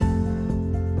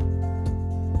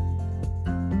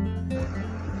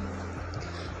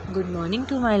Good morning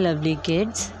to my lovely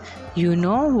kids. You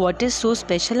know what is so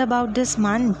special about this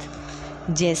month?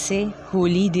 जैसे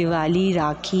होली, दिवाली,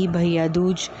 राखी, भैया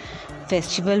Dooj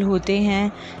festival होते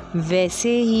हैं, वैसे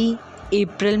ही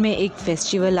अप्रैल में एक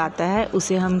फेस्टिवल आता है,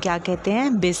 उसे हम क्या कहते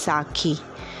हैं? बैसाखी।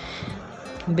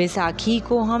 बैसाखी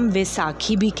को हम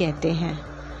वैसाखी भी कहते हैं।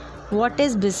 What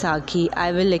is Baisakhi? I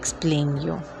will explain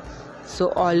you. So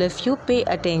all of you pay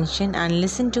attention and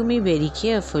listen to me very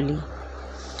carefully.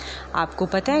 आपको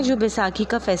पता है जो बैसाखी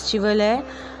का फेस्टिवल है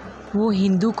वो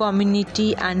Hindu community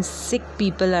and Sikh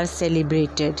people are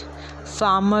celebrated,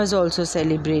 farmers also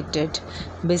celebrated.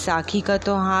 Baisakhi का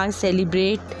त्यौहार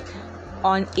सेलिब्रेट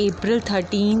ऑन अप्रैल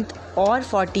 13th और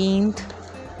 14th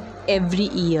एवरी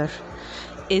ईयर।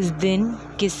 इस दिन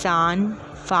किसान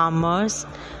फार्मर्स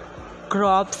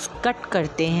क्रॉप्स कट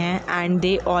करते हैं and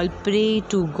they all pray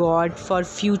to God for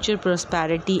future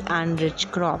prosperity and rich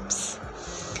crops.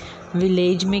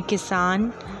 Village में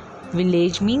किसान,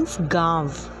 विलेज मीन्स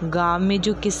गांव, गांव में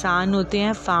जो किसान होते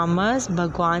हैं फार्मर्स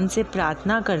भगवान से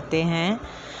प्रार्थना करते हैं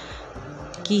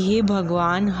कि हे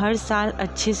भगवान हर साल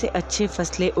अच्छे से अच्छे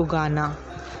फसलें उगाना।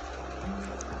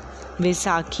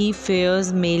 Vaisakhi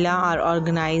fears Mela are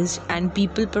organised and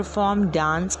people perform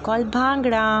dance called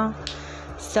bhangra.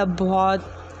 सब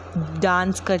बहुत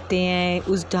डांस करते हैं,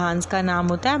 उस डांस का नाम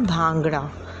होता है भांगड़ा।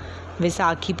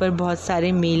 वैसाखी पर बहुत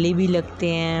सारे मेले भी लगते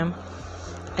हैं,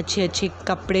 अच्छे अच्छे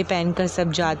कपड़े पहनकर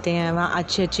सब जाते हैं वहाँ,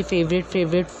 अच्छे अच्छे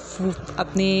फेवरेट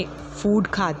अपने फूड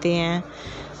खाते हैं।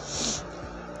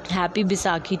 Happy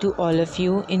Baisakhi to all of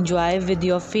you. Enjoy with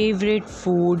your favourite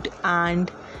food and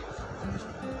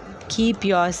keep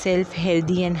your self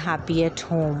healthy and happy at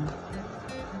home.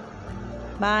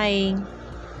 Bye.